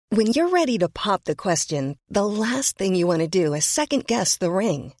When you're ready to pop the question, the last thing you want to do is second-guess the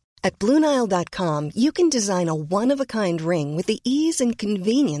ring. At BlueNile.com, you can design a one-of-a-kind ring with the ease and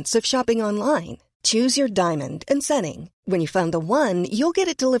convenience of shopping online. Choose your diamond and setting. When you find the one, you'll get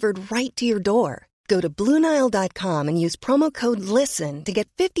it delivered right to your door. Go to BlueNile.com and use promo code LISTEN to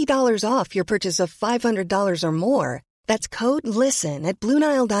get $50 off your purchase of $500 or more. That's code LISTEN at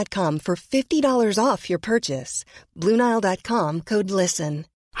BlueNile.com for $50 off your purchase. BlueNile.com, code LISTEN.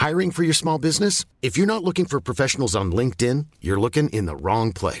 Hiring for your small business? If you're not looking for professionals on LinkedIn, you're looking in the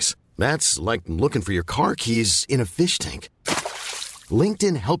wrong place. That's like looking for your car keys in a fish tank.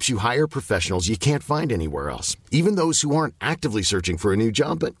 LinkedIn helps you hire professionals you can't find anywhere else, even those who aren't actively searching for a new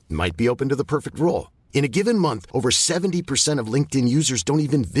job but might be open to the perfect role. In a given month, over 70% of LinkedIn users don't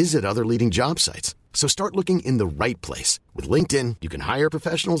even visit other leading job sites. So start looking in the right place. With LinkedIn, you can hire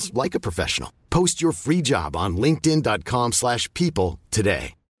professionals like a professional. Post your free job on linkedin.com/people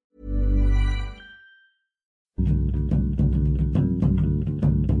today.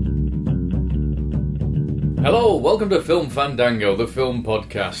 Hello, welcome to Film Fandango, the film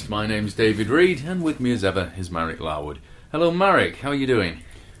podcast. My name's David Reed, and with me as ever is Marek Larwood. Hello, Marek. How are you doing?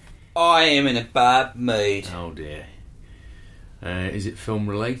 I am in a bad mood. Oh dear. Is it film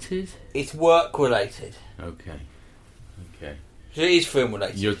related? It's work related. Okay. So it is film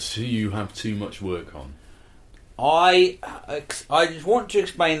related. You have too much work on. I just want to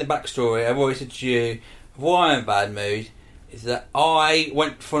explain the backstory. I've always said to you why I'm in a bad mood is that I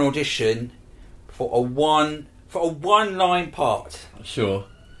went for an audition for a one-line part. Sure.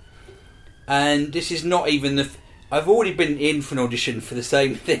 And this is not even the. I've already been in for an audition for the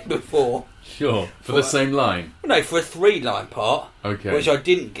same thing before. Sure. For the same line? No, for a 3-line part. Okay. Which I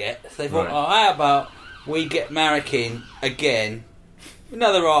didn't get. So they thought, right. oh, how about we get Marek in again,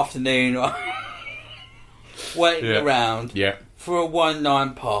 another afternoon, waiting around for a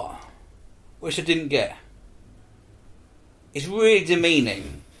 1-line part, which I didn't get. It's really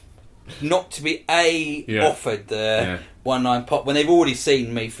demeaning not to be offered the 1-line part when they've already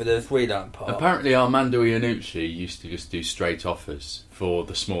seen me for the 3-line part. Apparently Armando Iannucci used to just do straight offers for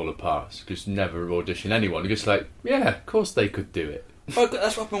the smaller parts, just never audition anyone. Just like, yeah, of course they could do it.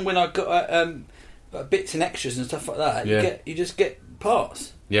 That's what happened when I got bits and extras and stuff like that. You just get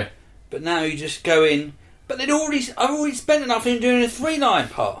parts. Yeah. But now you just go in. But I've already spent enough in doing a 3-line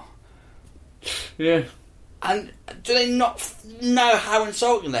part. Yeah. And do they not know how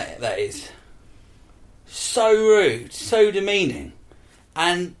insulting that is? So rude, so demeaning.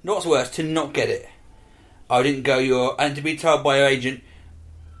 And what's worse, to not get it. I didn't go and to be told by your agent,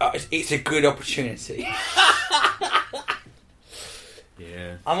 it's a good opportunity.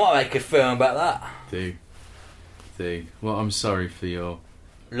 Yeah. I might make a film about that. Do. Well, I'm sorry for your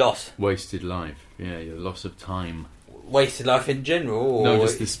loss. Wasted life. Yeah, your loss of time. Wasted life in general? No,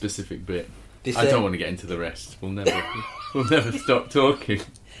 just this specific bit. I don't want to get into the rest. We'll never stop talking.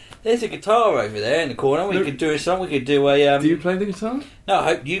 There's a guitar over there in the corner. We could do a song. We could do a. Do you play the guitar? No, I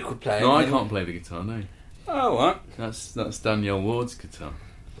hope you could play it. No, I can't play the guitar. No. Oh, what? That's Danielle Ward's guitar.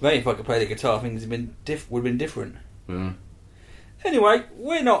 Maybe if I could play the guitar, things would have been different. Yeah. Anyway,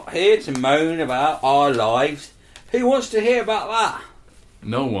 we're not here to moan about our lives. Who wants to hear about that?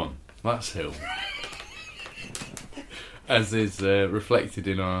 No one. That's who. As is reflected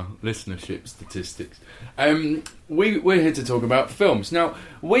in our listenership statistics. We're here to talk about films. Now,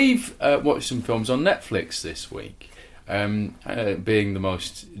 we've watched some films on Netflix this week, being the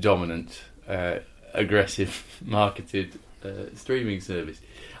most dominant, aggressive, marketed streaming service,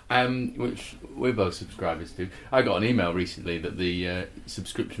 which we're both subscribers to. I got an email recently that the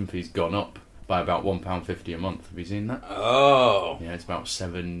subscription fee's gone up by about £1.50 a month. Have you seen that? Oh. Yeah, it's about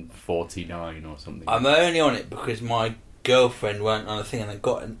 £7.49 or something. I'm only on it because my girlfriend weren't on a thing and I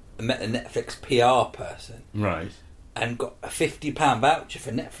met a Netflix PR person. Right. And got a £50 voucher for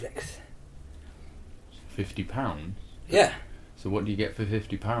Netflix. £50? Yeah. So what do you get for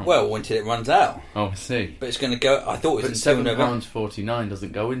 £50? Well, until it runs out. Oh, I see. But it's going to go. I thought it was but until £7.49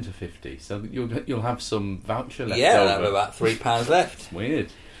 doesn't go into 50, so you'll have some voucher left. Yeah, over. I'll have about £3 left.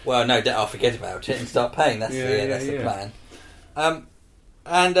 Weird. Well, no, I'll forget about it and start paying. That's the plan.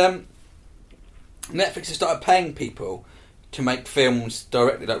 Netflix has started paying people to make films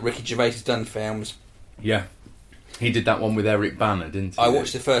directly, like Ricky Gervais has done films. Yeah, he did that one with Eric Bana, didn't he? I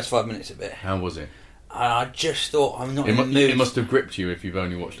watched the first 5 minutes of it. How was it? I just thought, I'm not in the mood. It must have gripped you if you've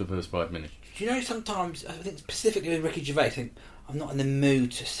only watched the first 5 minutes. Do you know, sometimes, I think specifically with Ricky Gervais, I think, I'm not in the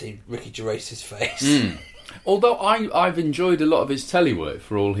mood to see Ricky Gervais's face. Although I've enjoyed a lot of his telework,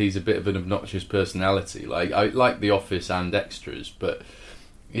 for all he's a bit of an obnoxious personality. Like, I like The Office and Extras, but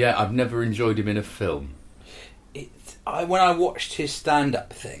yeah, I've never enjoyed him in a film. when I watched his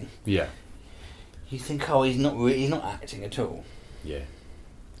stand-up thing, yeah, you think, oh, he's not acting at all. Yeah.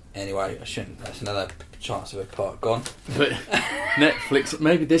 Anyway, I shouldn't. That's another chance of a part gone. But Netflix,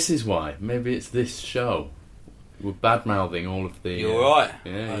 maybe this is why. Maybe it's this show. We're bad-mouthing all of the... You're right.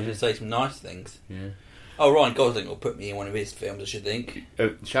 Yeah, I was going to say some nice things. Yeah. Oh, Ryan Gosling will put me in one of his films, I should think.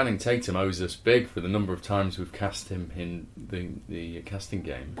 Channing Tatum owes us big for the number of times we've cast him in the casting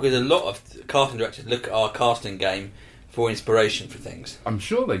game. Because a lot of casting directors look at our casting game for inspiration for things. I'm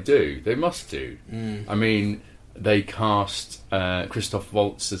sure they do. They must do. I mean, they cast Christoph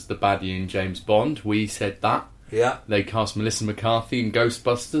Waltz as the baddie in James Bond. We said that. Yeah. They cast Melissa McCarthy in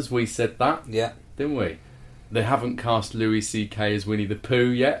Ghostbusters. We said that. Yeah. Didn't we? They haven't cast Louis C.K. as Winnie the Pooh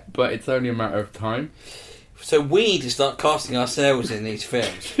yet, but it's only a matter of time. So we need to start casting ourselves in these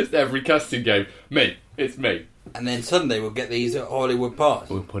films. Just every casting game. Me. It's me. And then suddenly we'll get these Hollywood parts.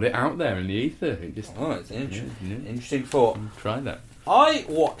 We'll put it out there in the ether. It's an interesting thought. Try that. I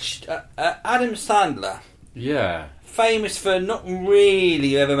watched Adam Sandler. Yeah. Famous for not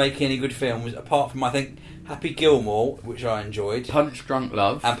really ever making any good films, apart from, I think, Happy Gilmore, which I enjoyed. Punch Drunk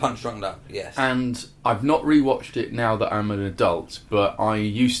Love. And Punch Drunk Love, yes. And I've not rewatched it now that I'm an adult, but I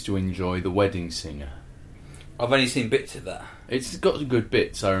used to enjoy The Wedding Singer. I've only seen bits of that. It's got some good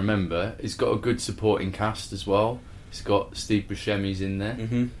bits, I remember. It's got a good supporting cast as well. It's got Steve Buscemi's in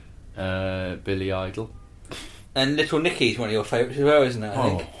there. Billy Idol. And Little Nicky's one of your favourites as well, isn't it, I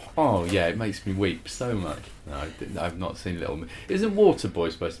think? Oh, yeah, it makes me weep so much. No, I've not seen Little... Isn't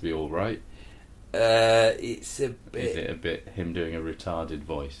Waterboy supposed to be alright? It's a bit... Is it a bit him doing a retarded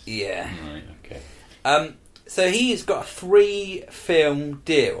voice? Yeah. Right, okay. So he's got a 3-film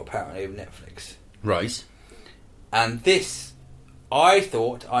deal, apparently, with Netflix. Right. And this, I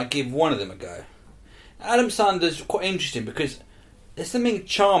thought I'd give one of them a go. Adam Sandler's quite interesting because there's something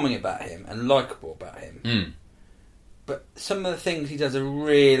charming about him and likeable about him. But some of the things he does are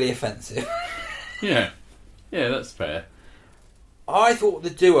really offensive. Yeah, that's fair. I thought The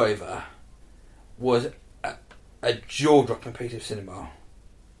Do-Over was a jaw-dropping piece of cinema.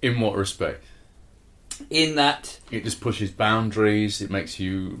 In what respect? In that... It just pushes boundaries, it makes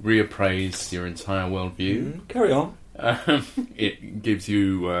you reappraise your entire worldview. Carry on. It gives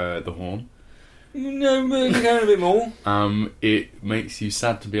you the horn. No, carry a bit more. It makes you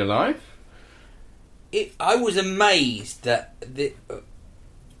sad to be alive. I was amazed that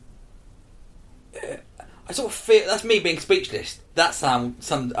I sort of feel that's me being speechless. That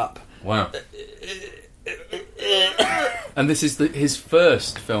summed up. Wow. And this is his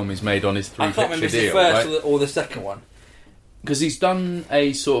first film he's made on his 3 I can't remember if it's deal, the first right? or the second one. Because he's done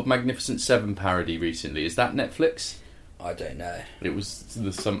a sort of Magnificent Seven parody recently. Is that Netflix? I don't know. It was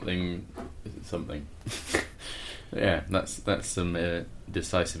the something. Yeah, that's some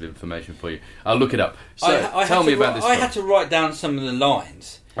decisive information for you. I'll look it up. So tell me about this film. I had to write down some of the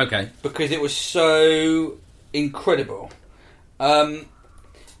lines. Okay. Because it was so incredible.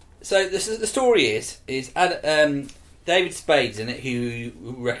 So the story is David Spade's in it, who you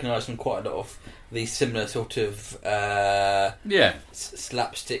recognise from quite a lot of these similar sort of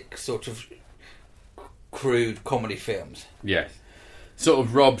slapstick sort of crude comedy films. Yes. Sort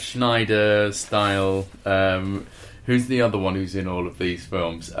of Rob Schneider style. Who's the other one who's in all of these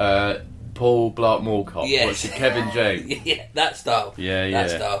films? Paul Blart Mall Cop. Yes. What's it? Kevin James. Yeah, that style. Yeah. That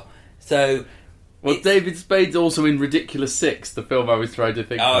style. So... Well, David Spade's also in Ridiculous Six, the film I was trying to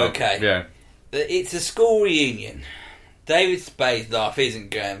think of. Oh, okay. Yeah. It's a school reunion. David Spade's life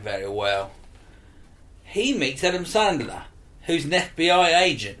isn't going very well. He meets Adam Sandler, who's an FBI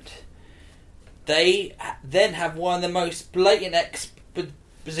agent. They then have one of the most blatant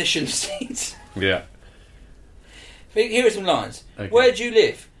exposition scenes. Yeah. Here are some lines. Okay. Where do you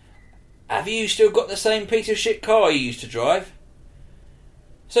live? Have you still got the same piece of shit car you used to drive?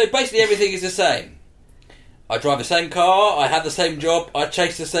 So basically everything is the same. I drive the same car, I have the same job, I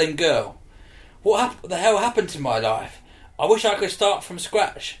chase the same girl. What the hell happened to my life? I wish I could start from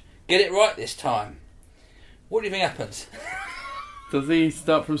scratch. Get it right this time. What do you think happens? Does he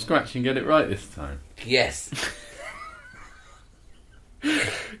start from scratch and get it right this time? Yes.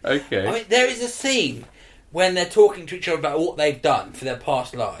 Okay. I mean, there is a scene when they're talking to each other about what they've done for their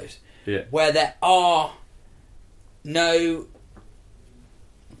past lives. Yeah. Where there are no...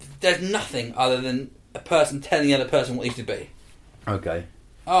 There's nothing other than a person telling the other person what they used to be. Okay.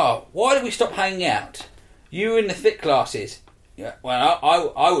 Oh, why did we stop hanging out? You were in the thick classes. Yeah, well,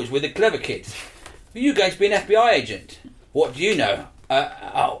 I was with the clever kids. You going to be an FBI agent? What do you know?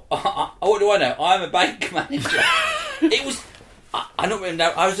 What do I know? I'm a bank manager. It was... I don't really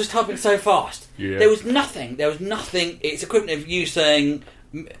know. I was just typing so fast. Yeah. There was nothing. It's equivalent of you saying...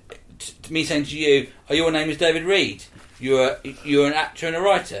 me saying to you, oh, your name is David Reed. you're an actor and a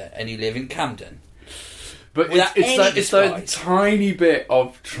writer, and you live in Camden. But it's that tiny bit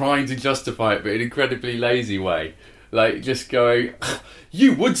of trying to justify it, but in an incredibly lazy way. Like, just going,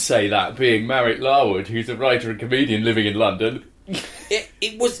 you would say that, being Marek Larwood, who's a writer and comedian living in London.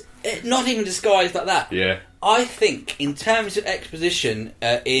 It was not even disguised like that. Yeah. I think, in terms of exposition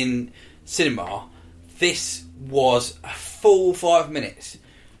in cinema, this was a full 5 minutes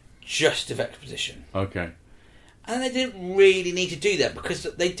just of exposition. Okay. And they didn't really need to do that because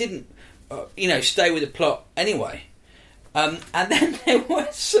they didn't, stay with the plot anyway. And then there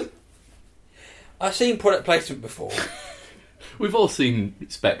was some... I've seen product placement before. We've all seen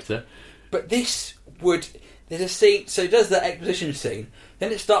Spectre. But this would... There's a scene... So it does that exposition scene.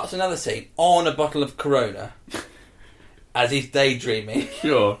 Then it starts another scene on a bottle of Corona. As he's daydreaming.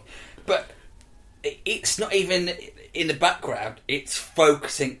 Sure. But it's not even in the background. It's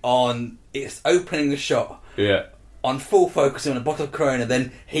focusing on... It's opening the shot. Yeah. On full focus on a bottle of Corona,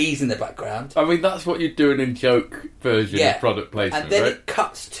 then he's in the background. I mean, that's what you're doing in joke version of product placement, and then right? it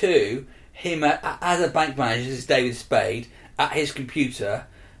cuts to him as a bank manager, this is David Spade, at his computer,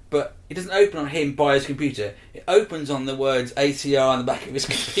 but it doesn't open on him by his computer. It opens on the words ACR on the back of his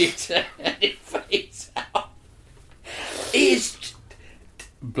computer, and it fades out. It is...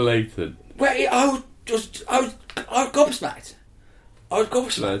 blatant. Well, I was gobsmacked.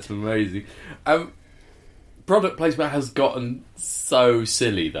 That's amazing. Product placement has gotten so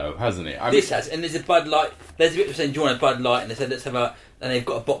silly, though, hasn't it? This has, and there's a Bud Light. There's a bit of saying, "Do you want a Bud Light?" And they said, "Let's have a." And they've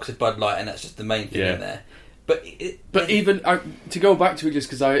got a box of Bud Light, and that's just the main thing in there. But even to go back to it, just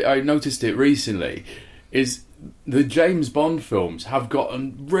because I noticed it recently, is the James Bond films have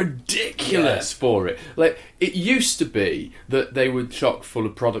gotten ridiculous for it. Like, it used to be that they were chock full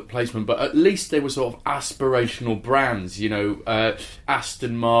of product placement, but at least they were sort of aspirational brands,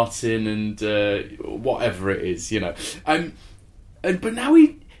 Aston Martin and whatever it is, but now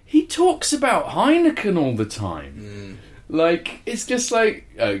he talks about Heineken all the time. Like, it's just like,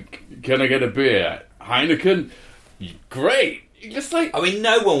 can I get a beer? Heineken? Great! Just like, I mean,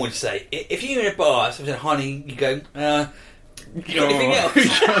 no one would say, if you're in a bar, someone said Heineken, you go, you got anything else?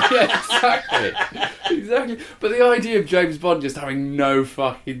 Yeah, exactly. But the idea of James Bond just having no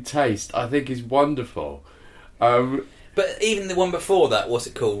fucking taste, I think, is wonderful. But even the one before that, what's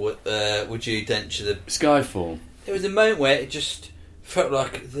it called? Would Judi Dench? Skyfall. There was a moment where it just felt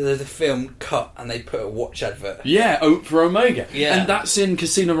like the film cut and they put a watch advert. Yeah, for Omega. Yeah. And that's in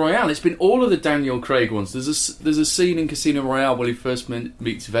Casino Royale. It's been all of the Daniel Craig ones. There's a scene in Casino Royale where he first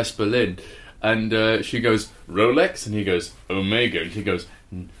meets Vesper Lynd, and she goes, Rolex? And he goes, Omega. And she goes,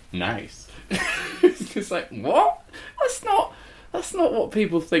 nice. It's just like, what? That's not what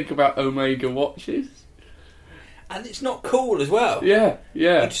people think about Omega watches. And it's not cool as well. Yeah.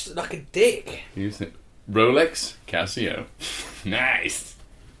 You're just like a dick. You think, Rolex, Casio. Nice.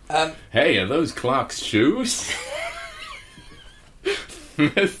 Hey, are those Clark's shoes?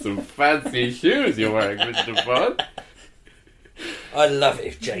 There's some fancy shoes you're wearing, Mr. Bond. I'd love it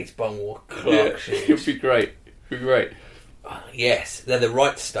if James Bond wore Clark's shoes. It'd be great. Yes, they're the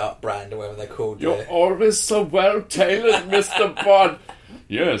Right Start brand or whatever they're called. You're always so well tailored, Mr. Bond.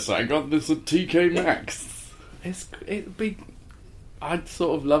 Yes, I got this at TK Maxx. It'd be... I'd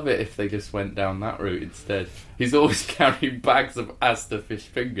sort of love it if they just went down that route instead. He's always carrying bags of Astor fish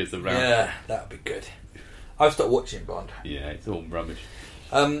fingers around. Yeah, that would be good. I've stopped watching Bond. Yeah, it's all rubbish.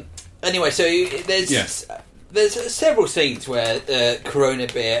 Anyway, so there's several scenes where Corona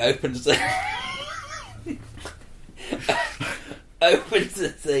beer opens the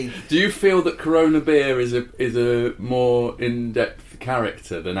scene. Do you feel that Corona beer is a more in-depth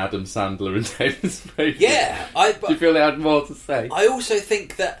character than Adam Sandler and David Spade? Yeah. Do you feel they had more to say? I also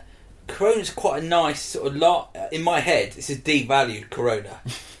think that Corona's quite a nice sort of in my head, this is devalued Corona.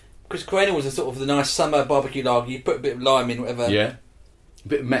 Because Corona was a sort of the nice summer barbecue lager, you put a bit of lime in, whatever. Yeah. A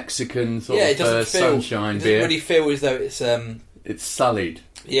bit Mexican sort of sunshine beer. It doesn't really feel as though it's... it's sullied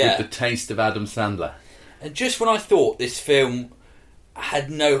with the taste of Adam Sandler. And just when I thought this film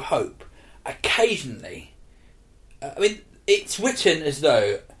had no hope, occasionally... I mean... It's written as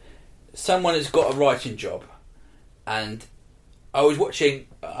though someone has got a writing job, and I was watching.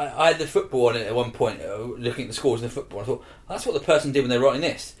 I had the football on it at one point, looking at the scores in the football. I thought that's what the person did when they were writing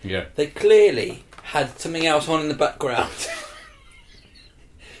this. Yeah, they clearly had something else on in the background,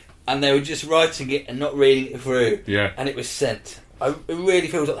 and they were just writing it and not reading it through. Yeah, and it was sent. It really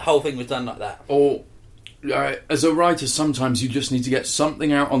feels like the whole thing was done like that. Or as a writer, sometimes you just need to get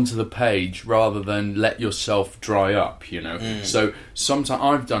something out onto the page rather than let yourself dry up, So sometimes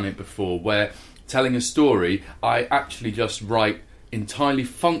I've done it before where telling a story, I actually just write entirely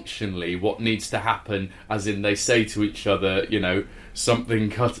functionally what needs to happen, as in they say to each other, something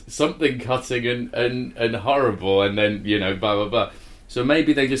cutting and horrible, and then blah blah blah. So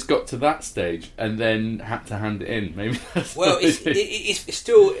maybe they just got to that stage and then had to hand it in. Maybe that's it's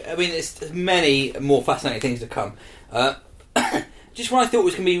still. I mean, there's many more fascinating things to come. Just when I thought it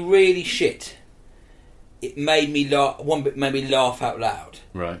was going to be really shit, it made me laugh. One bit made me laugh out loud.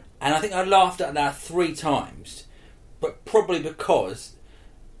 Right. And I think I laughed out loud 3 times, but probably because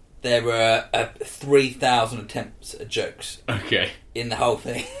there were 3,000 attempts at jokes. Okay. In the whole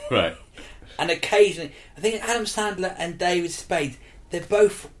thing. Right. And occasionally, I think Adam Sandler and David Spade, they're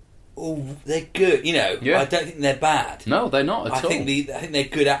both, they're good. Yeah. I don't think they're bad. No, they're not at all. I think they're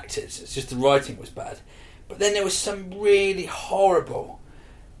good actors. It's just the writing was bad. But then there was some really horrible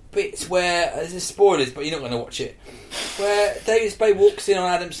bits where, there's spoilers, but you're not going to watch it, where David Spade walks in on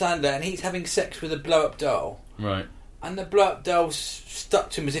Adam Sandler and he's having sex with a blow-up doll. Right. And the blow-up doll's stuck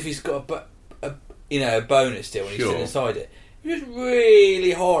to him as if he's got a boner still, and he's still inside it. It was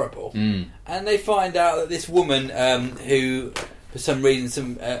really horrible. Mm. And they find out that this woman, who, for some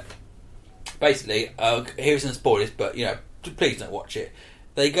reason, basically, here's some spoilers, but please don't watch it.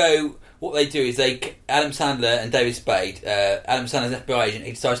 What they do is Adam Sandler and David Spade, Adam Sandler's an FBI agent,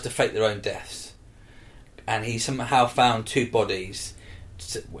 he decides to fake their own deaths, and he somehow found 2 bodies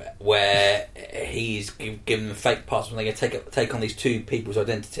where he's given them fake passports, and they're going to take on these 2 people's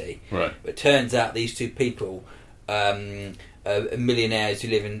identity. Right. But it turns out these 2 people are millionaires who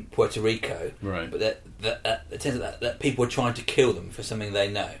live in Puerto Rico. Right. But it turns out that people are trying to kill them for something they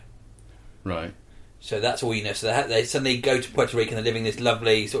know. Right. So that's all you know. So they suddenly go to Puerto Rico and they're living in this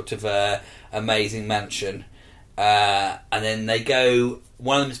lovely sort of amazing mansion. And then they go.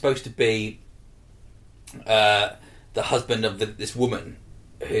 One of them is supposed to be the husband of this woman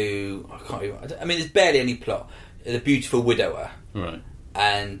who I can't even. I mean, there's barely any plot. The beautiful widower. Right.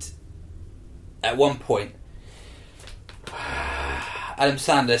 And at one point, Adam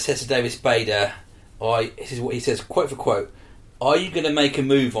Sandler says to David Spade, this is what he says, quote for quote, "Are you going to make a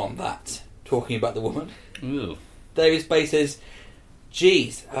move on that?" Talking about the woman. Ew. David Spade says,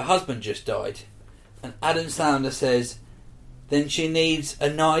 "Geez, her husband just died." And Adam Sandler says, "Then she needs a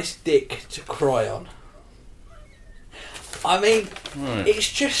nice dick to cry on." I mean, right.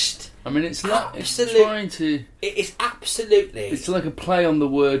 It's just... I mean, it's not... It's trying to... It is absolutely... It's like a play on the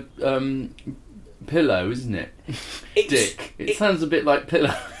word pillow, isn't it? Dick. It sounds a bit like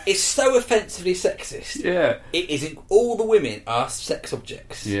pillow. It's so offensively sexist. Yeah. It isn't... All the women are sex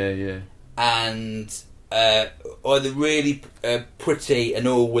objects. Yeah. And either really pretty and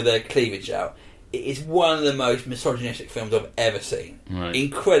all with their cleavage out. It is one of the most misogynistic films I've ever seen. Right.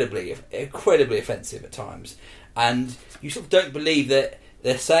 Incredibly offensive at times. And you sort of don't believe that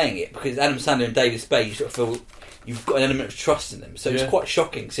they're saying it, because Adam Sandler and David Spade, you sort of feel you've got an element of trust in them. So it's quite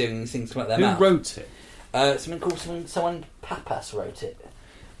shocking seeing these things come out of their mouth. Who wrote it? Someone Pappas wrote it.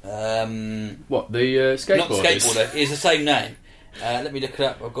 What, the skateboarder? Not skateboarder. It's the same name. Let me look it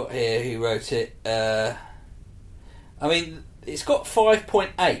up. I've got here who wrote it. I mean, it's got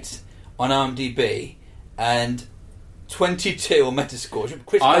 5.8 on IMDb and 22 on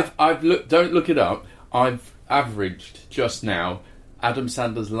Metascore. I've looked. Don't look it up. I've averaged just now Adam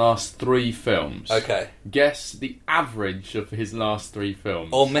Sandler's last 3 films. Okay. Guess the average of his last 3 films.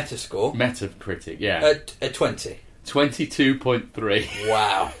 On Metascore? Metacritic, yeah. At 20. 22.3.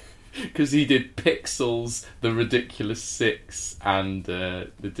 Wow. Because he did Pixels, The Ridiculous Six, and The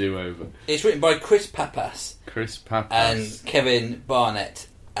Do-Over. It's written by Chris Pappas. And Kevin Barnett.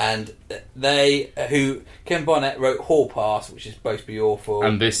 And Kevin Barnett wrote Hall Pass, which is supposed to be awful.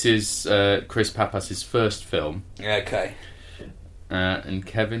 And this is Chris Pappas' first film. Okay. And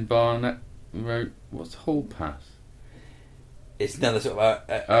Kevin Barnett wrote... What's Hall Pass? It's another sort of...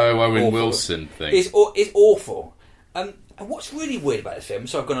 Owen Wilson thing. It's awful. And what's really weird about this film,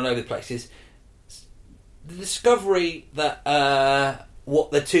 so I've gone all over the place, is the discovery that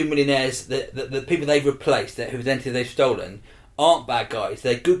what the 2 millionaires, the people they've replaced, whose identity they've stolen, aren't bad guys,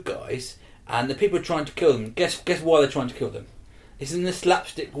 they're good guys, and the people are trying to kill them. Guess why they're trying to kill them? It's in the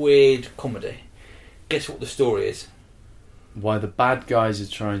slapstick weird comedy. Guess what the story is? Why the bad guys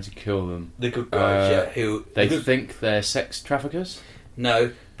are trying to kill them. The good guys, who... They think they're sex traffickers?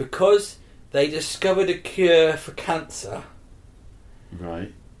 No, because they discovered a cure for cancer.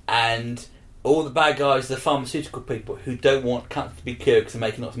 Right. And all the bad guys are the pharmaceutical people who don't want cancer to be cured because they're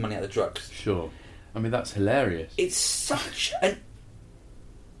making lots of money out of the drugs. Sure. I mean, that's hilarious. It's such an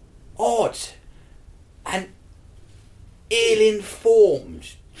odd and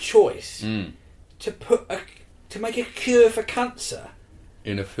ill-informed choice to make a cure for cancer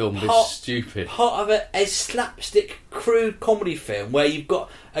in a film this stupid. Part of a slapstick, crude comedy film where you've got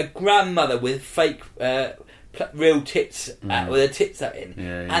a grandmother with fake, real tits, with her tits out in,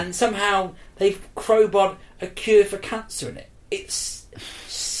 and somehow they've crowbarred a cure for cancer in it. It's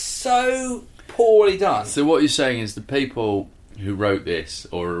so poorly done. So what you're saying is the people who wrote this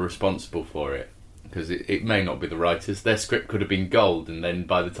or are responsible for it, because it may not be the writers, their script could have been gold, and then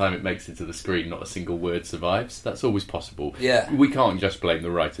by the time it makes it to the screen, not a single word survives. That's always possible. Yeah. We can't just blame the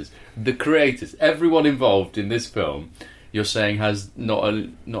writers. The creators, everyone involved in this film, you're saying has not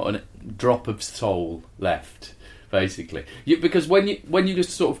a drop of soul left, basically. Because when you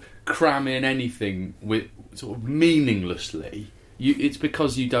just sort of cram in anything with sort of meaninglessly, it's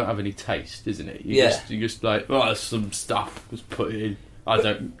because you don't have any taste, isn't it? You're just like, oh, there's some stuff, just put it in. I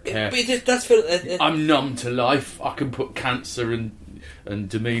don't care. But it does feel. I'm numb to life. I can put cancer and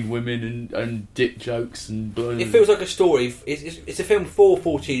demean women and dick jokes and. It feels like a story. It's a film for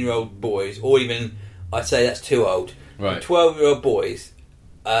 14-year-old boys, or even I'd say that's too old. Right. 12-year-old boys.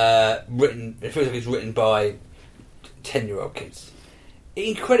 Written. It feels like it's written by 10-year-old kids.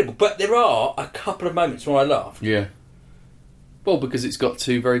 Incredible, but there are a couple of moments where I laughed. Yeah. Well, because it's got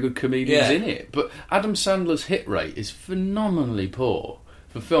two very good comedians in it. But Adam Sandler's hit rate is phenomenally poor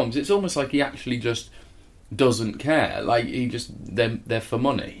for films. It's almost like he actually just doesn't care. Like, he just... They're for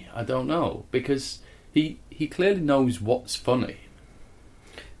money. I don't know. Because he clearly knows what's funny.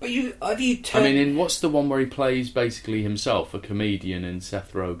 But have you turned... I mean, what's the one where he plays basically himself, a comedian, and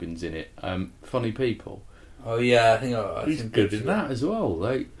Seth Rogen's in it? Funny People. Oh, yeah. I think he's good in that as well.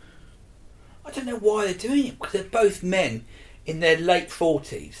 Like, I don't know why they're doing it, because they're both men in their late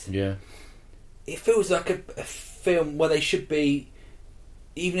 40s. Yeah. It feels like a film where they should be,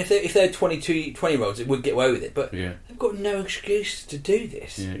 even if they're 20-year-olds, it would get away with it, but they've got no excuse to do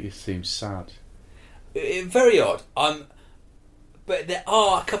this. Yeah, it seems sad. Very odd. But there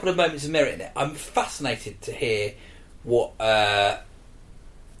are a couple of moments of merit in it. I'm fascinated to hear what our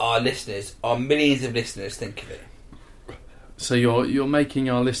millions of listeners, think of it. So you're making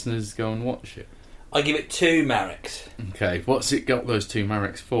our listeners go and watch it? I give it 2 Mareks. Okay, what's it got those 2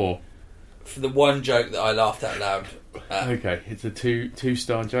 Mareks for? For the one joke that I laughed out loud at. Okay, it's a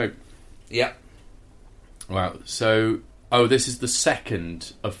 2-star joke. Yep. Wow, so... Oh, this is the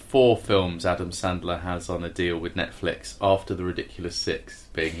second of 4 films Adam Sandler has on a deal with Netflix, after The Ridiculous Six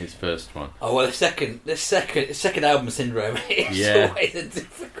being his first one. Oh, well, the second album syndrome is always a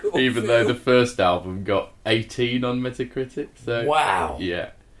difficult Even though the first album got 18 on Metacritic. So, wow.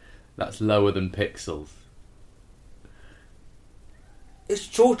 Yeah. That's lower than Pixels. It's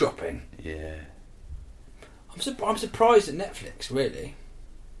jaw-dropping. Yeah. I'm surprised at Netflix, really.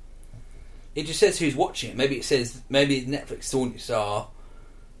 It just says who's watching it. Maybe Netflix audience are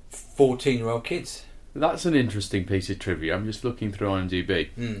 14-year-old kids. That's an interesting piece of trivia. I'm just looking through IMDb.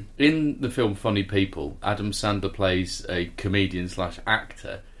 In the film Funny People, Adam Sandler plays a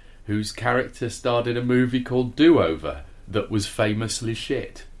comedian/actor whose character starred in a movie called Do-Over that was famously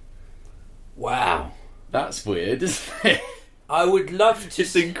shit. Wow. That's weird, isn't it? I would love to...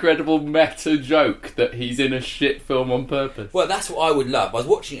 This incredible meta joke that he's in a shit film on purpose. Well, that's what I would love. I was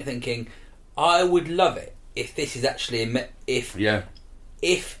watching it thinking, I would love it if this is actually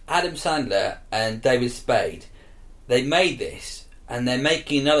if Adam Sandler and David Spade, they made this and they're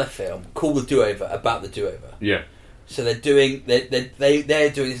making another film called The Do-Over about the do-over. Yeah. So they're doing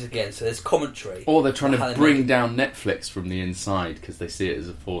this again. So there's commentary. Or they're trying to bring down Netflix from the inside because they see it as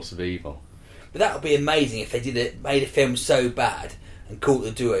a force of evil. But that would be amazing if they made a film so bad and called it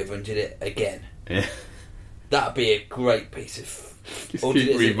The Do-Over and did it again. Yeah. That would be a great piece of... Just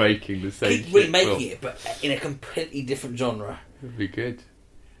keep remaking the same shit. Keep remaking it, but in a completely different genre. It would be good.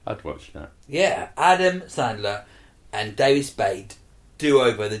 I'd watch that. Yeah, Adam Sandler and David Spade,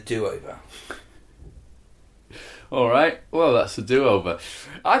 Do-Over, The Do-Over. Alright, well that's a do-over.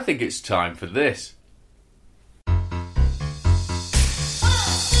 I think it's time for this.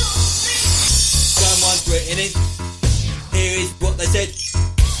 Someone's written it. Here is what they said.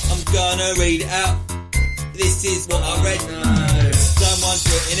 I'm gonna read it out. This is what I read. Someone's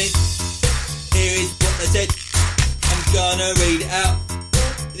written it. Here is what they said. I'm gonna read it out.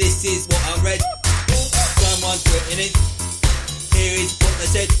 This is what I read. Someone's written it. Here is what they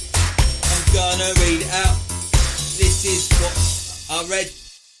said. I'm gonna read it out. This is what I read.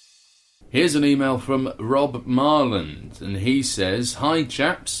 Here's an email from Rob Marland, and he says, "Hi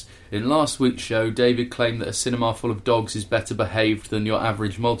chaps. In last week's show, David claimed that a cinema full of dogs is better behaved than your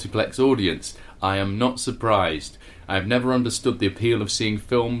average multiplex audience. I am not surprised. I have never understood the appeal of seeing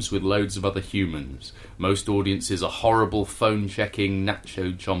films with loads of other humans. Most audiences are horrible, phone-checking,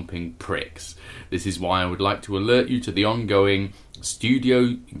 nacho-chomping pricks. This is why I would like to alert you to the ongoing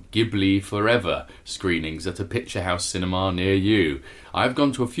Studio Ghibli Forever screenings at a Picture House cinema near you. I've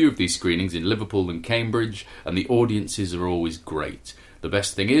gone to a few of these screenings in Liverpool and Cambridge, and the audiences are always great. The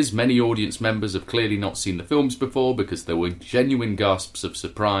best thing is, many audience members have clearly not seen the films before because there were genuine gasps of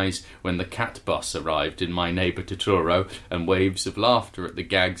surprise when the cat bus arrived in My Neighbour Totoro and waves of laughter at the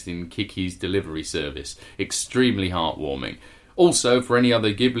gags in Kiki's delivery service. Extremely heartwarming. Also, for any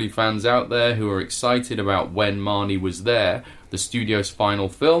other Ghibli fans out there who are excited about When Marnie Was There, the studio's final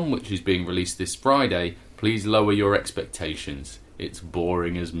film, which is being released this Friday, please lower your expectations. It's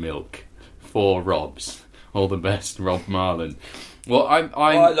boring as milk. 4 Robs. All the best, Rob Marlin. Well,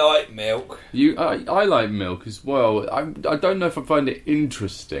 I like milk. I like milk as well. I don't know if I find it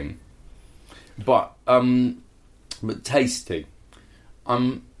interesting, but tasty.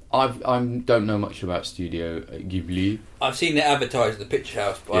 I don't know much about Studio Ghibli. I've seen it advertised at the Picture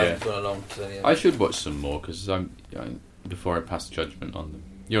House, but I haven't gone along to any of them. I should watch some more because before I pass judgment on them.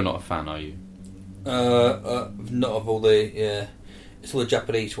 You're not a fan, are you? Not of all the it's all the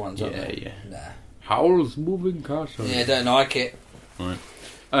Japanese ones, aren't they? Yeah. Nah. Howl's Moving Castle. Yeah, don't like it.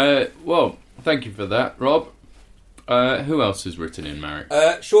 Right. Well, thank you for that, Rob. Who else has written in,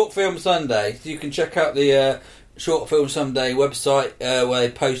 Marek? Short Film Sunday. You can check out the Short Film Sunday website where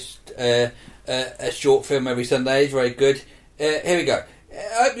they post a short film every Sunday. It's very good. Here we go.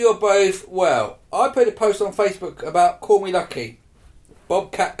 I hope you're both well. I put a post on Facebook about Call Me Lucky,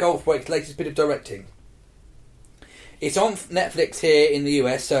 Bobcat Goldthwait's latest bit of directing. It's on Netflix here in the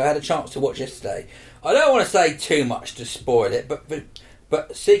US, so I had a chance to watch yesterday. I don't want to say too much to spoil it,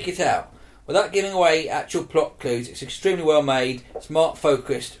 but seek it out. Without giving away actual plot clues, it's extremely well made, smart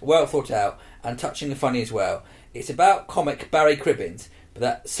focused, well thought out, and touching and funny as well. It's about comic Barry Cribbins, but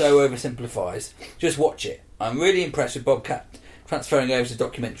that so oversimplifies. Just watch it. I'm really impressed with Bobcat transferring over to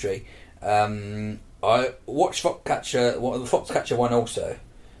documentary. I watched Foxcatcher, the Foxcatcher one also.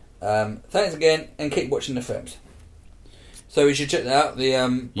 Thanks again, and keep watching the films. So we should check that out.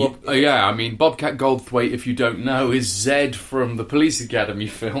 Bobcat Goldthwait, if you don't know, is Zed from the Police Academy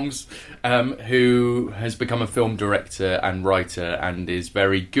films, who has become a film director and writer and is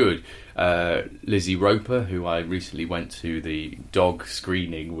very good. Lizzie Roper, who I recently went to the dog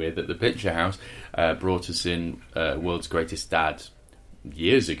screening with at the Picture House, brought us in World's Greatest Dad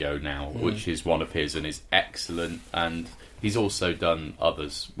years ago now, which is one of his and is excellent, and he's also done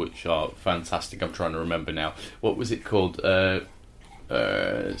others which are fantastic. I'm trying to remember now. What was it called?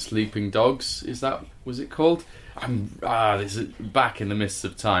 Sleeping Dogs, was it called? This is back in the mists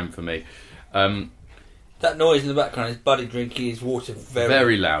of time for me. That noise in the background is Buddy drinking his water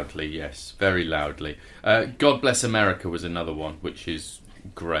very loudly, yes, very loudly. God Bless America was another one, which is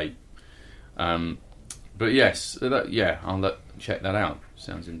great. But yes, I'll check that out.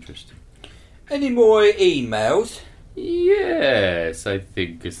 Sounds interesting. Any more emails? Yes, I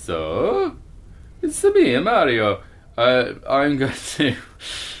think so. It's me, Mario. I'm going to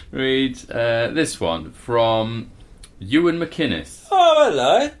read this one from Ewan McInnes. Oh,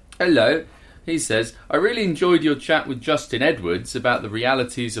 hello. Hello. He says, I really enjoyed your chat with Justin Edwards about the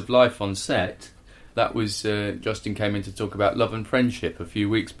realities of life on set. That was, Justin came in to talk about Love and Friendship a few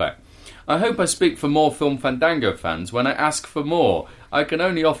weeks back. I hope I speak for more Film Fandango fans when I ask for more. I can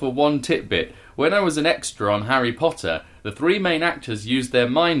only offer one tidbit. When I was an extra on Harry Potter, the 3 main actors used their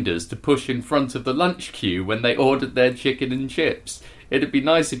minders to push in front of the lunch queue when they ordered their chicken and chips. It'd be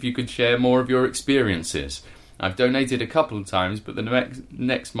nice if you could share more of your experiences. I've donated a couple of times, but the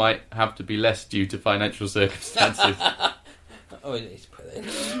next might have to be less due to financial circumstances. Oh, it needs to put it in.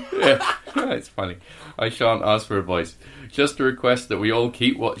 Yeah, it's funny. I shan't ask for a voice. Just a request that we all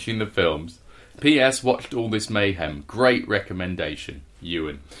keep watching the films. P.S. Watched all this mayhem. Great recommendation,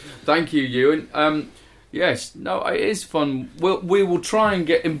 Ewan. Thank you, Ewan. Yes, no, it is fun. We will try and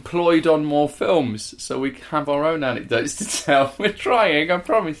get employed on more films so we can have our own anecdotes to tell. We're trying, I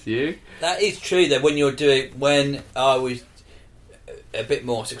promise you. That is true, though, when I was a bit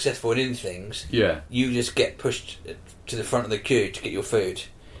more successful in things, you just get pushed to the front of the queue to get your food.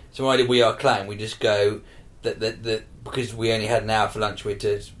 So when I did We Are Clown, we just go, that because we only had an hour for lunch, we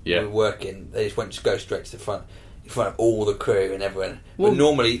were working, they just go straight to the front. In front of all the crew and everyone. But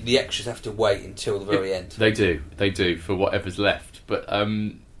normally the extras have to wait until the very end. They do, for whatever's left. But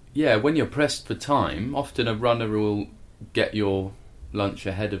when you're pressed for time, often a runner will get your lunch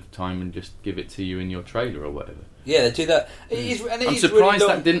ahead of time and just give it to you in your trailer or whatever. Yeah, they do that. I'm surprised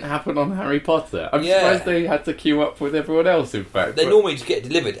that didn't happen on Harry Potter. I'm surprised they had to queue up with everyone else, in fact. They normally just get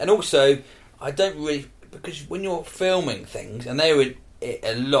delivered. And also, I don't really... Because when you're filming things, and they were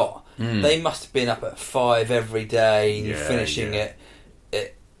a lot... They must have been up at 5 every day and finishing it.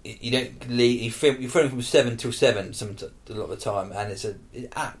 you don't leave. You film from 7 till 7 a lot of the time, and it's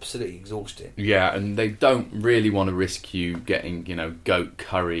absolutely exhausting. Yeah, and they don't really want to risk you getting, goat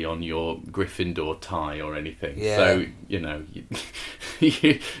curry on your Gryffindor tie or anything. Yeah. So,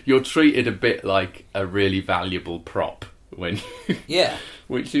 you're treated a bit like a really valuable prop when. Yeah.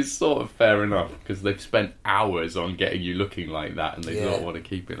 Which is sort of fair enough, because they've spent hours on getting you looking like that, and they don't want to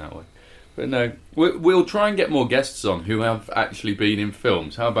keep it that way. But no, we'll try and get more guests on who have actually been in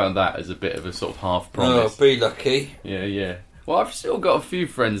films. How about that as a bit of a sort of half promise? Oh, be lucky. Yeah. Well, I've still got a few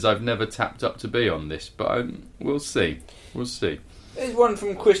friends I've never tapped up to be on this, but we'll see. There's one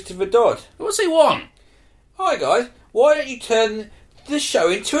from Christopher Dodd. What's he want? Hi guys, why don't you turn the show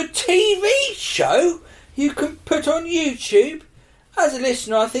into a TV show you can put on YouTube? As a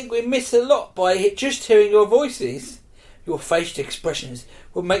listener, I think we miss a lot by just hearing your voices. Your facial expressions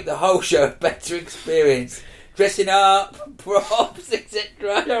will make the whole show a better experience. Dressing up, props,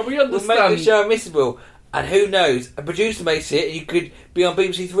 etc. Yeah, we understand. Will make the show missable. And who knows, a producer may see it and you could be on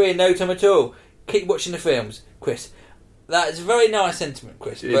BBC Three in no time at all. Keep watching the films, Chris. That is a very nice sentiment,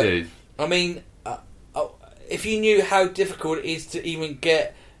 Chris. It is. I mean, if you knew how difficult it is to even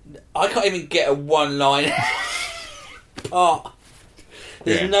get... I can't even get a one-line part.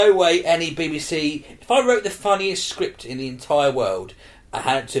 There's no way any BBC... If I wrote the funniest script in the entire world and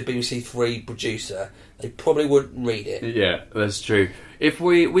had it to a BBC Three producer, they probably wouldn't read it. Yeah, that's true. If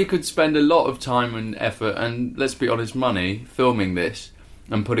we could spend a lot of time and effort, and let's be honest, money, filming this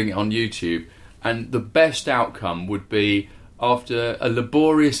and putting it on YouTube, and the best outcome would be, after a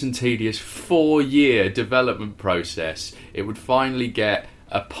laborious and tedious 4-year development process, it would finally get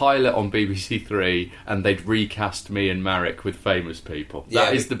a pilot on BBC Three, and they'd recast me and Marek with famous people.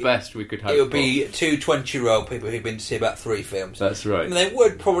 That is the best we could hope for. It would be two 20-year-old people who've been to see about 3 films. That's right. I mean, they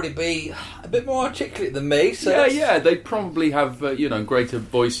would probably be a bit more articulate than me. So yeah, they'd probably have greater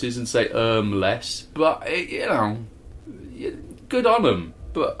voices and say less. But good on them.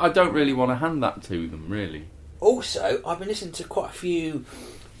 But I don't really want to hand that to them, really. Also, I've been listening to quite a few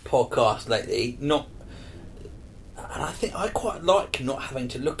podcasts lately, and I think I quite like not having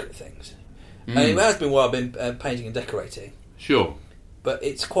to look at things. I mean, it has been while I've been painting and decorating. Sure. But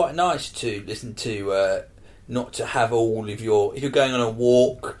it's quite nice to listen to, not to have all of your... If you're going on a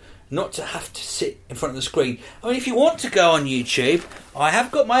walk, not to have to sit in front of the screen. I mean, if you want to go on YouTube, I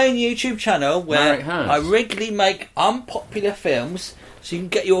have got my own YouTube channel where I regularly make unpopular films, so you can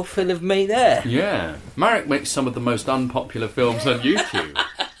get your fill of me there. Yeah. Marek makes some of the most unpopular films on YouTube.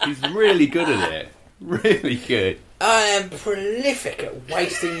 He's really good at it. Really good. I am prolific at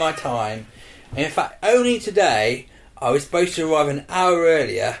wasting my time. And in fact, only today, I was supposed to arrive an hour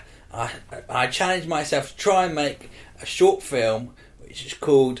earlier. I challenged myself to try and make a short film, which is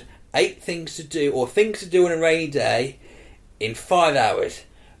called 8 Things to Do, or Things to Do on a Rainy Day, in 5 hours.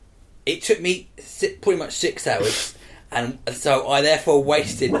 It took me pretty much 6 hours. And so I therefore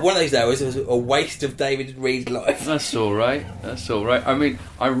wasted... One of those hours was a waste of David Reed's life. That's all right. I mean,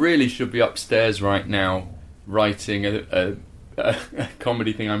 I really should be upstairs right now writing a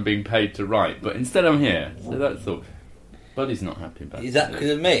comedy thing I'm being paid to write. But instead I'm here. So that's all. Buddy's not happy about it. Is that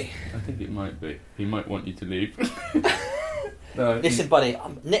because of me? I think it might be. He might want you to leave. Listen, buddy,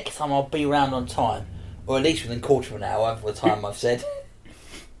 next time I'll be around on time. Or at least within a quarter of an hour of the time I've said.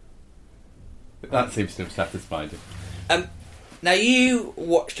 That seems to have satisfied him. Now you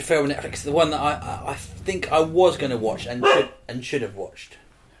watched a film on Netflix, the one that I think I was going to watch and should have watched.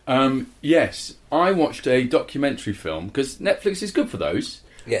 Yes, I watched a documentary film because Netflix is good for those.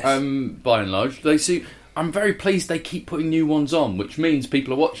 Yes. By and large, I'm very pleased they keep putting new ones on, which means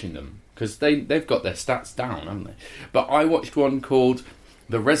people are watching them because they've got their stats down, haven't they? But I watched one called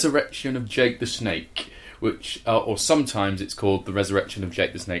The Resurrection of Jake the Snake, which, or sometimes it's called The Resurrection of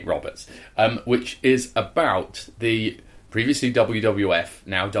Jake the Snake Roberts, which is about the previously WWF,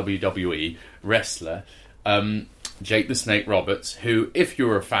 now WWE, wrestler, Jake the Snake Roberts, who, if you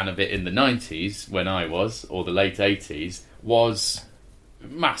were a fan of it in the 90s, when I was, or the late 80s, was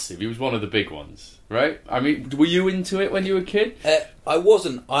massive. He was one of the big ones, right? I mean, were you into it when you were a kid? I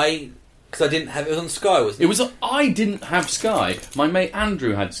wasn't. Because I didn't have... It was on Sky, wasn't it? I didn't have Sky. My mate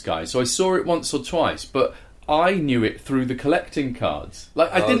Andrew had Sky, so I saw it once or twice, but I knew it through the collecting cards.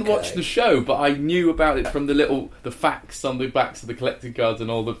 Like, I didn't watch the show, but I knew about it from the facts on the backs of the collecting cards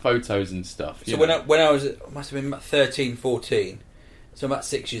and all the photos and stuff. So when I was... I must have been about 13, 14. So I'm about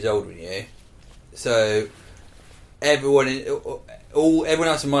 6 years older than you. So everyone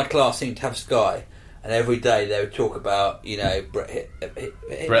else in my class seemed to have Sky. And every day they would talk about, Bret the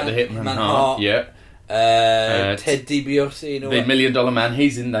Hitman Hart, yeah, Ted DiBiase, and all the that. $1 Million Man.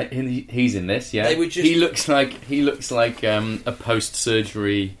 He's in this, yeah. They would just... He looks like a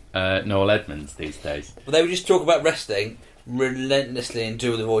post-surgery Noel Edmonds these days. Well, they would just talk about wrestling relentlessly and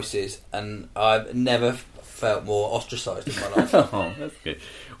do all the voices, and I've never felt more ostracised in my life. Oh, that's good.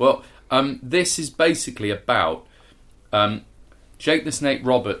 Well, this is basically about Jake the Snake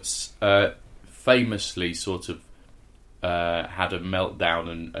Roberts famously sort of had a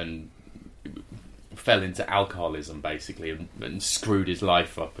meltdown and fell into alcoholism, basically, and screwed his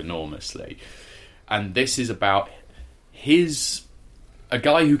life up enormously. And this is about a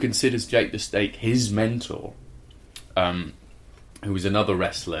guy who considers Jake the Snake his mentor, who was another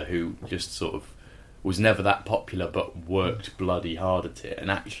wrestler who just sort of was never that popular but worked bloody hard at it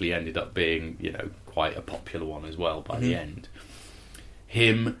and actually ended up being, quite a popular one as well by the end.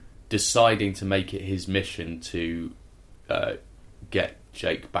 Him deciding to make it his mission to get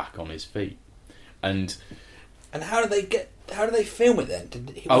Jake back on his feet. And how do they film it then?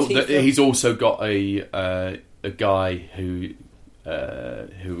 He's also got a guy who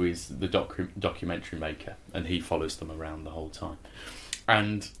is the documentary maker, and he follows them around the whole time.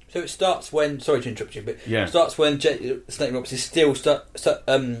 And so it starts when, sorry to interrupt you, but yeah. It starts when Snake Roberts is still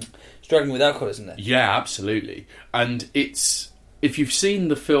struggling with alcoholism then? Yeah, absolutely. And it's, if you've seen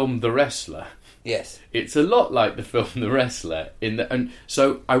the film The Wrestler, yes, it's a lot like the film The Wrestler. And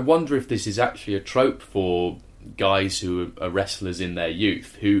so I wonder if this is actually a trope for guys who are wrestlers in their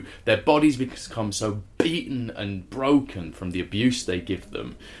youth, who their bodies become so beaten and broken from the abuse they give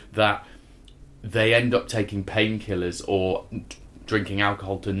them that they end up taking painkillers or drinking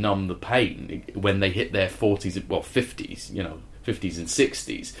alcohol to numb the pain when they hit their 50s, 50s and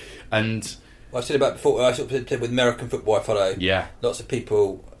 60s. And I said about before, I sort of said with American football, I follow lots of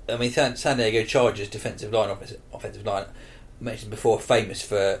people. I mean, San Diego Chargers defensive line, offensive line, I mentioned before, famous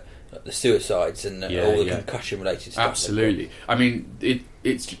for the suicides and all the concussion-related stuff. Absolutely. I mean,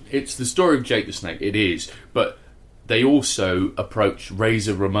 it's the story of Jake the Snake. It is, but they also approached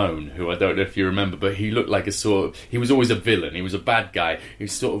Razor Ramon, who I don't know if you remember, but he looked like he was always a villain. He was a bad guy. He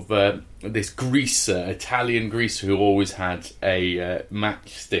was sort of this greaser, Italian greaser, who always had a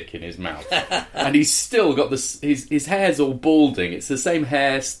matchstick in his mouth. And he's still got his hair's all balding. It's the same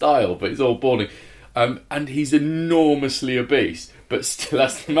hairstyle, but it's all balding. And he's enormously obese, but still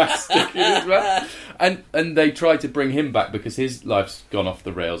has the matchstick in his mouth. And they tried to bring him back because his life's gone off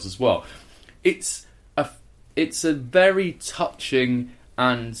the rails as well. It's a very touching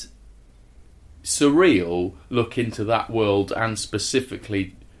and surreal look into that world, and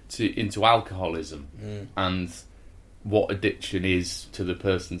specifically into alcoholism and what addiction is to the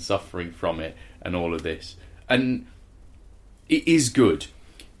person suffering from it and all of this. And it is good.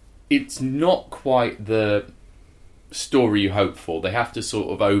 It's not quite the story you hope for. They have to sort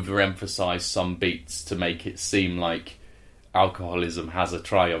of overemphasize some beats to make it seem like alcoholism has a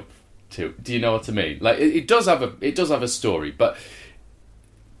triumph. Do you know what I mean? Like it does have a story, but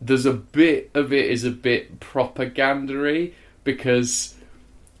there's a bit of it is a bit propagandary, because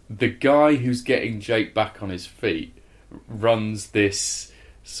the guy who's getting Jake back on his feet runs this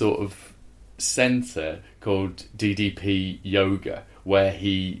sort of centre called DDP Yoga, where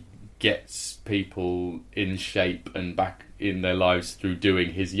he gets people in shape and back in their lives through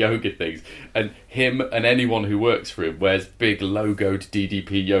doing his yoga things. And him and anyone who works for him wears big logoed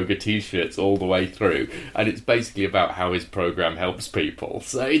DDP Yoga t-shirts all the way through, and it's basically about how his program helps people.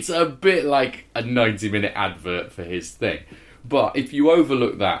 So it's a bit like a 90-minute advert for his thing. But if you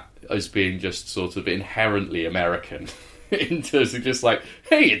overlook that as being just sort of inherently American in terms of just like,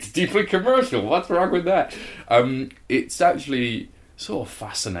 hey, it's deeply commercial, what's wrong with that? It's actually sort of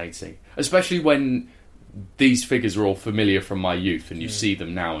fascinating, especially when these figures are all familiar from my youth, and you see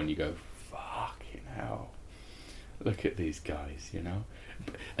them now and you go, fucking hell, look at these guys,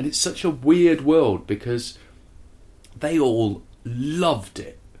 And it's such a weird world, because they all loved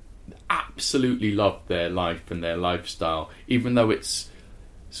it, absolutely loved their life and their lifestyle, even though it's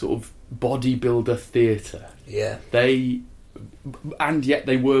sort of bodybuilder theatre. Yeah. And yet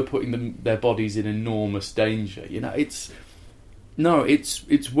they were putting their bodies in enormous danger. It's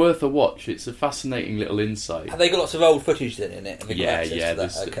worth a watch. It's a fascinating little insight. Have they got lots of old footage then in it? Yeah.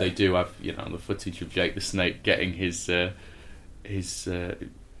 They do have the footage of Jake the Snake getting his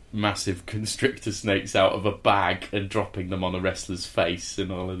massive constrictor snakes out of a bag and dropping them on a wrestler's face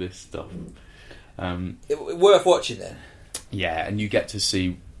and all of this stuff. Worth watching then. Yeah, and you get to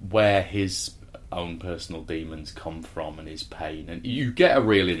see where his own personal demons come from and his pain, and you get a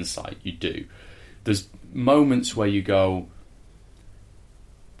real insight. You do. There's moments where you go,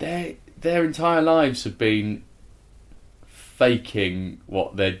 their entire lives have been faking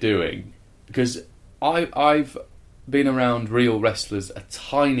what they're doing, because I've been around real wrestlers a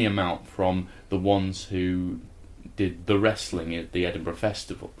tiny amount from the ones who did the wrestling at the Edinburgh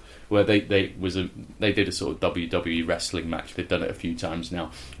Festival, where they did a sort of WWE wrestling match. They've done it a few times now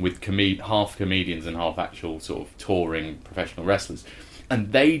with half comedians and half actual sort of touring professional wrestlers,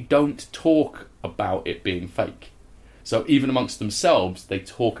 and they don't talk about it being fake. So even amongst themselves, they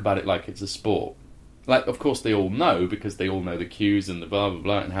talk about it like it's a sport. Like, of course, they all know, because they all know the cues and the blah blah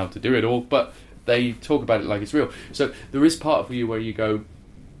blah and how to do it all, but they talk about it like it's real. So there is part of you where you go,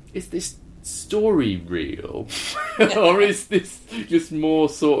 is this story real? Or is this just more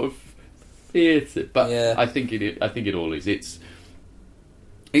sort of theatre? But yeah. I think it all is. It's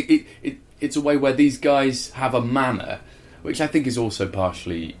a way where these guys have a manner, which I think is also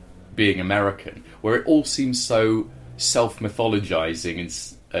partially being American, where it all seems so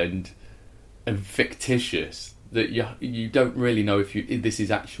self-mythologizing and fictitious that you don't really know if this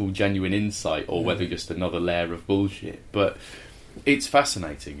is actual genuine insight or whether just another layer of bullshit. But it's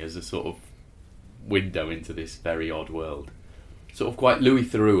fascinating as a sort of window into this very odd world, sort of quite Louis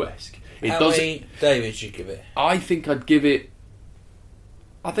Theroux-esque. How many Davids would you give it? I think I'd give it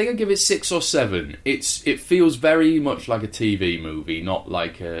 6 or 7. It feels very much like a TV movie, not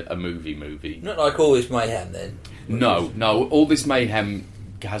like a movie. Not like All This Mayhem, then. No. All This Mayhem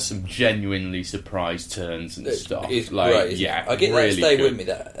has some genuinely surprise turns and stuff. It's like, great, yeah, I get really that. Stay with me.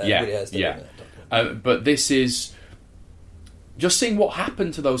 That really has stayed with me. But this is just seeing what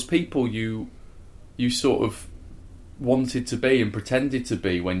happened to those people you sort of wanted to be and pretended to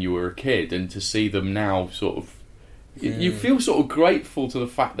be when you were a kid, and to see them now sort of. You feel sort of grateful to the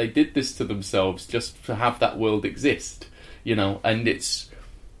fact they did this to themselves just to have that world exist, and it's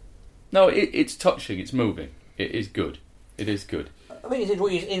touching, it's moving, it is good. I think it's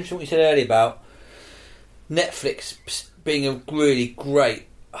interesting what you said earlier about Netflix being a really great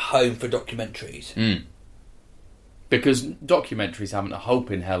home for documentaries. Because documentaries haven't a hope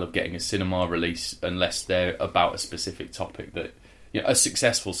in hell of getting a cinema release unless they're about a specific topic that, a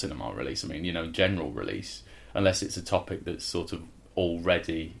successful cinema release, general release, unless it's a topic that's sort of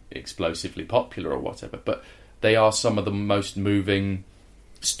already explosively popular or whatever. But they are some of the most moving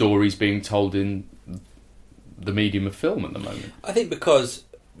stories being told in the medium of film at the moment. I think because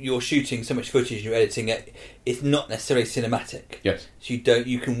you're shooting so much footage and you're editing it, it's not necessarily cinematic. Yes. So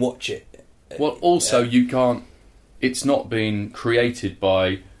you can watch it. Well, also you can't. It's not been created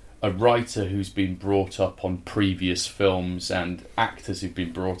by a writer who's been brought up on previous films and actors who've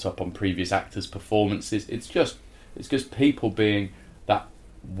been brought up on previous actors' performances. It's just people being that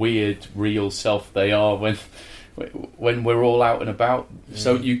weird, real self they are when we're all out and about.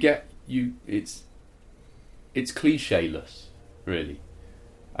 So it's cliche-less, really,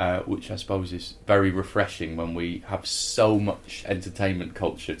 which I suppose is very refreshing when we have so much entertainment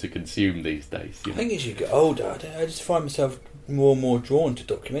culture to consume these days. I think as you get older, I just find myself more and more drawn to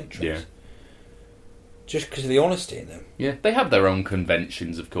documentaries. Yeah. Just because of the honesty in them. Yeah, they have their own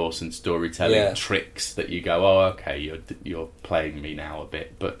conventions, of course, and storytelling tricks that you go, oh, okay, you're playing me now a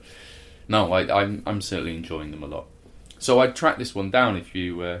bit. But no, I'm certainly enjoying them a lot. So I'd track this one down if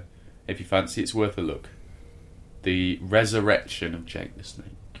you fancy. It's worth a look. The Resurrection of Jake the Snake.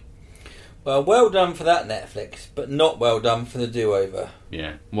 Well done for that, Netflix, but not well done for the do-over.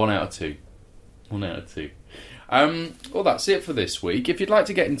 Yeah, 1 out of 2. 1 out of 2. Well, that's it for this week. If you'd like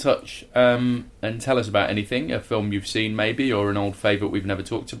to get in touch and tell us about anything, a film you've seen maybe, or an old favourite we've never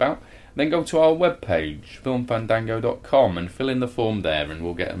talked about, then go to our webpage, filmfandango.com, and fill in the form there and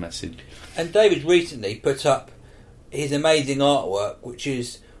we'll get a message. And David recently put up his amazing artwork, which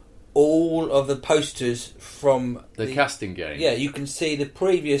is all of the posters from the casting game. Yeah, you can see the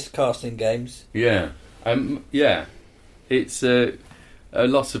previous casting games. Yeah. It's a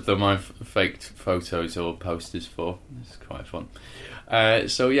lot of them I've faked photos or posters for. It's quite fun.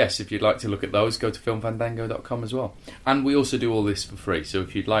 So yes, if you'd like to look at those, go to filmfandango.com as well. And we also do all this for free, so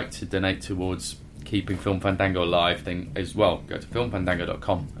if you'd like to donate towards keeping Film Fandango alive, then as well, go to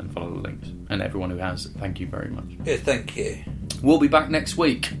filmfandango.com and follow the links. And everyone who has, thank you very much. Yeah, thank you. We'll be back next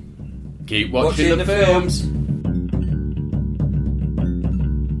week. Keep watching the films.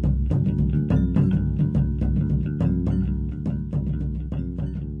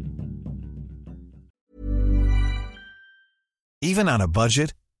 Even on a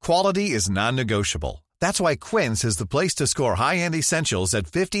budget, quality is non-negotiable. That's why Quince is the place to score high-end essentials at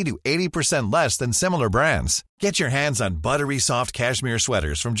 50 to 80% less than similar brands. Get your hands on buttery soft cashmere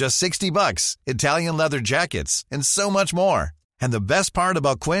sweaters from just $60, Italian leather jackets, and so much more. And the best part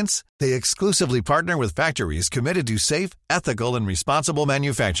about Quince, they exclusively partner with factories committed to safe, ethical, and responsible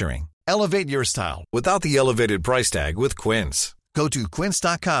manufacturing. Elevate your style without the elevated price tag with Quince. Go to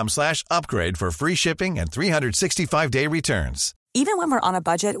quince.com/upgrade for free shipping and 365-day returns. Even when we're on a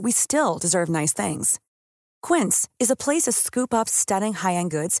budget, we still deserve nice things. Quince is a place to scoop up stunning high-end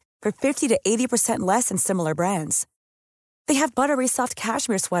goods for 50 to 80% less than similar brands. They have buttery soft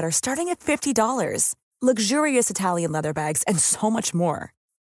cashmere sweaters starting at $50, luxurious Italian leather bags, and so much more.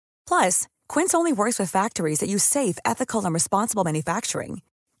 Plus, Quince only works with factories that use safe, ethical, and responsible manufacturing.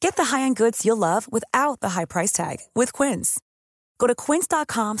 Get the high-end goods you'll love without the high price tag with Quince. Go to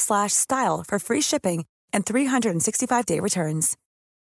quince.com/style for free shipping and 365-day returns.